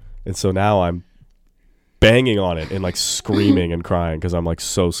 And so now I'm banging on it and like screaming and crying because I'm like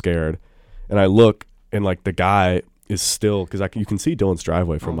so scared. And I look and like the guy is still, because you can see Dylan's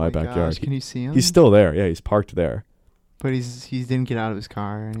driveway from my backyard. Gosh. Can you see him? He's still there. Yeah, he's parked there. But he didn't get out of his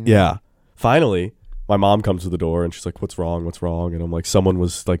car or anything. Yeah. Finally, my mom comes to the door and she's like, what's wrong? And I'm like, someone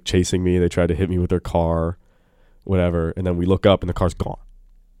was like chasing me. They tried to hit me with their car, whatever. And then we look up and the car's gone.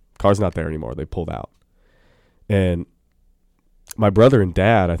 Car's not there anymore. They pulled out. And my brother and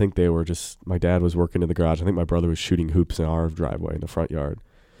dad, I think my dad was working in the garage. I think my brother was shooting hoops in our driveway in the front yard.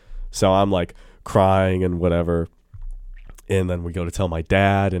 So I'm like crying and whatever. And then we go to tell my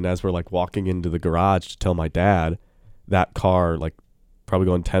dad. And as we're like walking into the garage to tell my dad, that car, like probably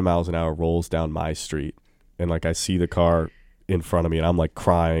going 10 miles an hour, rolls down my street. And like I see the car in front of me and I'm like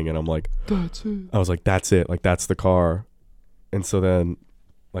crying and I'm like, that's it. I was like, that's it. Like that's the car. And so then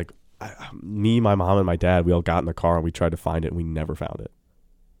like me, my mom, and my dad, we all got in the car and we tried to find it and we never found it.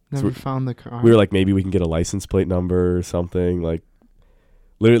 Never found the car. We were like, maybe we can get a license plate number or something. Like,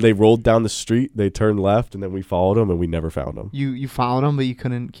 literally, they rolled down the street, they turned left, and then we followed them and we never found them. You followed them, but you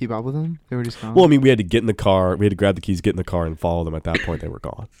couldn't keep up with them? They were just gone? Well, I mean, we had to get in the car. We had to grab the keys, get in the car, and follow them. At that point, they were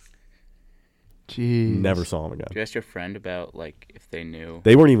gone. Jeez. Never saw them again. Did you ask your friend about, like, if they knew?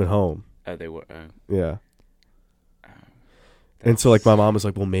 They weren't even home. Oh, they were. Yeah. And so, like, my mom was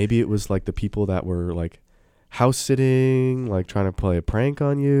like, well, maybe it was, like, the people that were, like, house sitting, like, trying to play a prank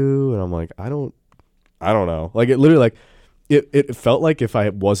on you. And I'm like, I don't know. Like, it literally, like, it felt like if I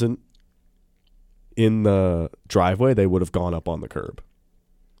wasn't in the driveway, they would have gone up on the curb.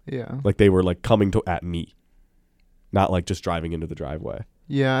 Yeah. Like, they were, like, coming at me. Not, like, just driving into the driveway.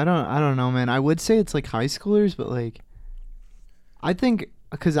 Yeah, I don't know, man. I would say it's like high schoolers, but like, I think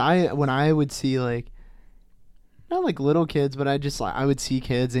because when I would see like, not like little kids, but I would see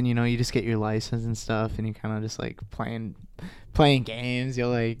kids, and you just get your license and stuff, and you kind of just like playing games.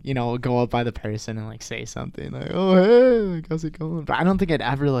 You'll like go up by the person and like say something like, "Oh hey, like, how's it going?" But I don't think I'd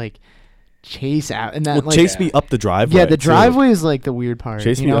ever like chase out and that chase me up the driveway. Yeah, the driveway is like the weird part.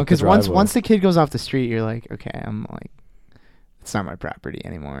 Chase me up the because driveway. once the kid goes off the street, you're like, okay, I'm like, it's not my property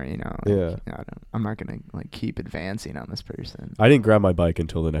anymore, Yeah. I'm not gonna like keep advancing on this person. I didn't grab my bike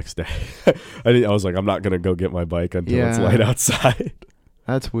until the next day. I was like, I'm not gonna go get my bike until it's light outside.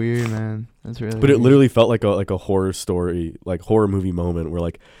 That's weird, man. That's really. But weird. it literally felt like a horror story, like horror movie moment where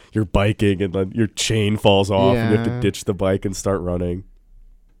like you're biking and then your chain falls off and you have to ditch the bike and start running.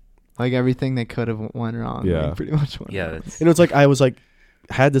 Like everything that could have went wrong. Yeah. Like, pretty much went wrong. And it's like I was like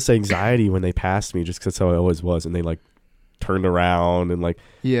had this anxiety when they passed me just because that's how I always was, and they like turned around and like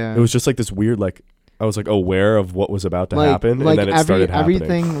it was just like this weird like I was like aware of what was about to happen, like and then it started happening.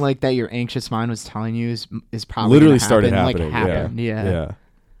 Everything like that your anxious mind was telling you is probably literally started happening. Like happened. Yeah.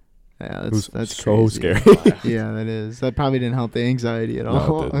 That's so crazy. scary. Yeah, that is. That probably didn't help the anxiety at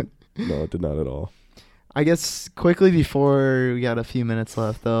all. No, it did not at all. I guess quickly before we got a few minutes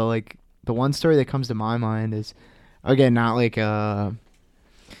left though, like the one story that comes to my mind is, again, not like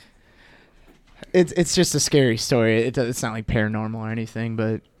it's just a scary story. It's not like paranormal or anything,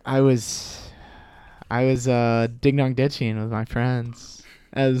 but I was ding dong ditching with my friends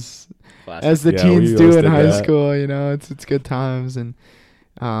as the teens do in high school. It's good times, and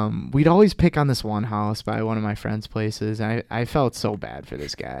we'd always pick on this one house by one of my friends' places. And I felt so bad for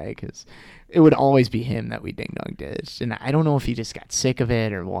this guy because it would always be him that we ding dong ditched, and I don't know if he just got sick of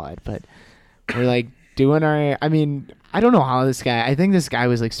it or what, but we're like doing our. I mean, I don't know how this guy. I think this guy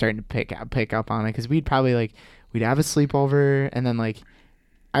was like starting to pick up on it because we'd probably like we'd have a sleepover, and then like,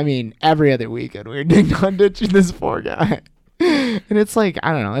 I mean, every other weekend we were ding dong ditching this poor guy, and it's like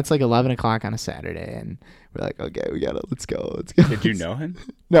I don't know, it's like 11 o'clock on a Saturday, and we're like, okay, let's go. Did you know him?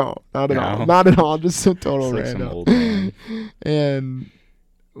 No, not at all. Just a total like random. some old man. And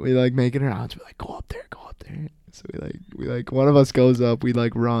we like making rounds. We're like, go up there. So we like one of us goes up. We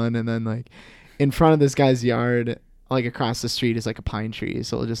like run, and then like in front of this guy's yard, like across the street is like a pine tree.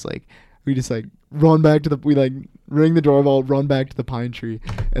 So we just run back to we like ring the doorbell, run back to the pine tree,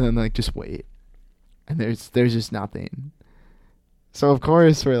 and then like just wait. And there's just nothing. So of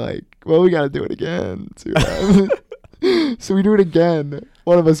course we're like, well, we gotta do it again. So we do it again.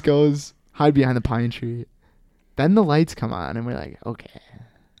 One of us goes hide behind the pine tree. Then the lights come on, and we're like, okay,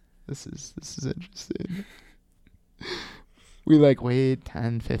 this is interesting. We like wait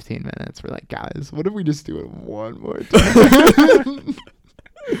 10, 15 minutes. We're like, guys, what if we just do it one more time?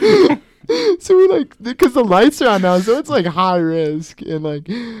 So we like, because the lights are on now, so it's like high risk, and like,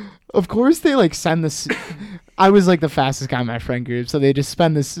 of course they like send this. I was like the fastest guy in my friend group, so they just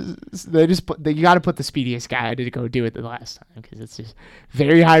spend this. You got to put the speediest guy to go do it the last time because it's just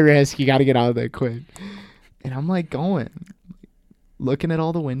very high risk. You got to get out of there quick. And I'm like going, looking at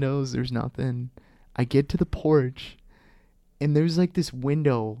all the windows. There's nothing. I get to the porch, and there's like this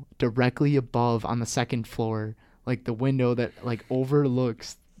window directly above on the second floor, like the window that like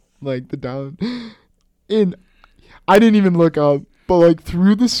overlooks like the down. And I didn't even look up, but like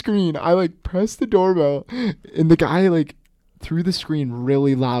through the screen, I like pressed the doorbell, and the guy like through the screen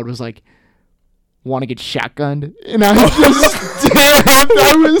really loud was like, "Want to get shotgunned?" And I just damn,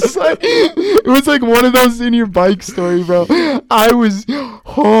 I was like, it was like one of those in your bike story, bro. I was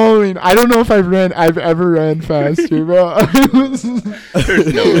hauling. I don't know if I've ever ran faster, bro. There's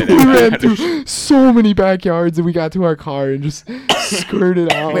no way we ran through so many backyards, and we got to our car and just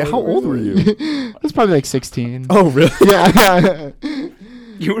skirted out. Wait, how old were you? I was probably like 16. Oh, really? Yeah.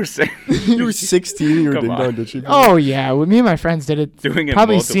 You were saying You were 16 and you were Come ding on. dong ditching. Oh yeah, well, me and my friends did it. doing it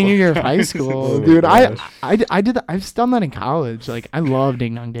Probably multiple senior year of high times. school, Oh my dude. gosh. I did that. I've done that in college. Like I love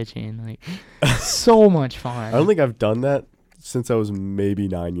ding dong ditching. Like so much fun. I don't think I've done that since I was maybe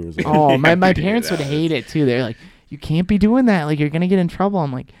 9 years old. Oh, my Yeah, parents would that. hate it too. They're like, you can't be doing that. Like you're gonna get in trouble.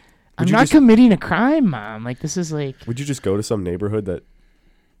 I'm like, I'm Would you not just- committing a crime, Mom. Like this is like. Would you just go to some neighborhood that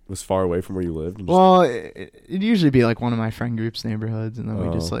was far away from where you lived? And just, Well, it'd usually be like one of my friend group's neighborhoods, and then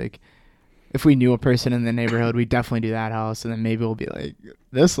we just Oh. like, if we knew a person in the neighborhood, we'd definitely do that house, and then maybe we'll be like,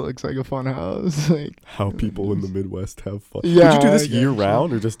 this looks like a fun house. Like, how people in the Midwest have fun. Yeah, Would you do this I year guess.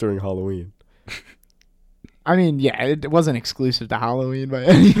 round or just during Halloween? I mean, yeah, it wasn't exclusive to Halloween by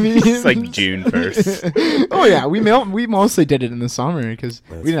any means. It's like June 1st. Oh yeah, we mostly did it in the summer because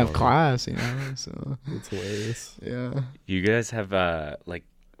we That's didn't have funny. class, you know. So It's hilarious. yeah. You guys have like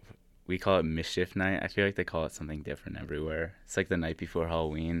we call it mischief night. I feel like they call it something different everywhere. It's like the night before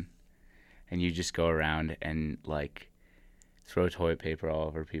Halloween, and you just go around and like throw toilet paper all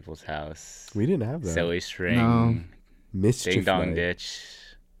over people's house. We didn't have that. Silly string, No. Mischief ding dong night. ditch.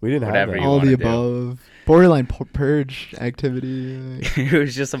 We didn't Whatever have you that. All the wanna do. above, borderline purge activity. Like, It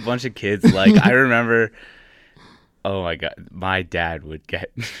was just a bunch of kids. Like I remember. Oh my god, my dad would get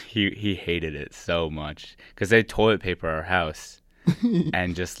he hated it so much because they toilet paper our house,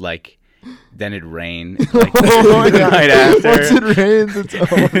 and just like then it'd rain like oh, the yeah. night after. Once it rains, it's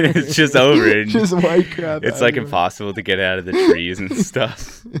over. It's just over. And Just white crap. it's like everywhere. impossible to get out of the trees and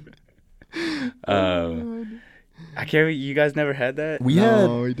stuff. Oh, I can't. You guys never had that? We no,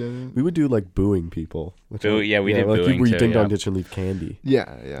 had. we didn't. We would do like booing people. Which Yeah, we did like booing where you too, ding dong yeah. ditch and leave candy.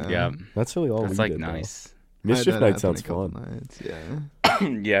 Yeah, yeah. Yeah, That's really all that's we like did. though. nice. Mischief Had that night happen sounds a couple fun. Nights, yeah.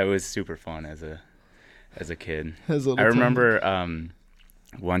 Yeah, it was super fun as a kid. As a I little remember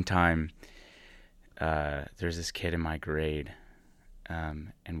one time there's this kid in my grade,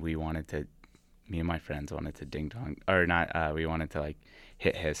 and me and my friends wanted to ding dong, or not, we wanted to like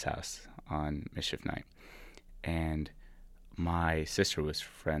hit his house on mischief night, and my sister was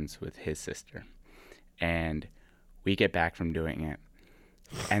friends with his sister, and we get back from doing it,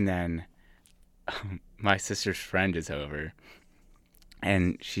 and then my sister's friend is over,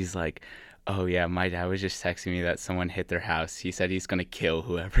 and she's like, oh yeah, my dad was just texting me that someone hit their house. He said he's gonna kill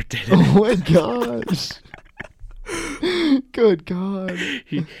whoever did it. Oh my gosh. Good God.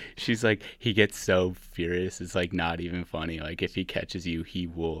 She's like, he gets so furious. It's like not even funny. Like if he catches you, he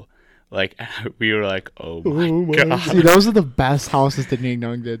will. Like we were like, oh my god. See, those are the best houses to ding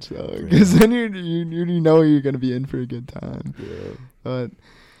dong ditch though, because then you know you're gonna be in for a good time. Yeah. But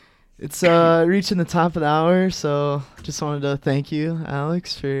it's reaching the top of the hour, so just wanted to thank you,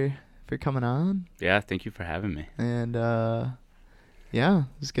 Alex, for coming on, Yeah, thank you for having me. and yeah, it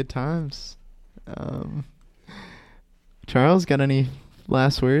was good times. Charles, got any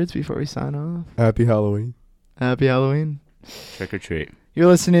last words before we sign off? Happy Halloween. Happy Halloween. Trick or treat. You're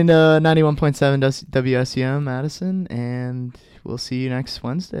listening to 91.7 WSUM Madison, and we'll see you next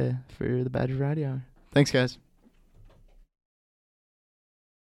Wednesday for the Badger Variety Hour. Thanks, guys.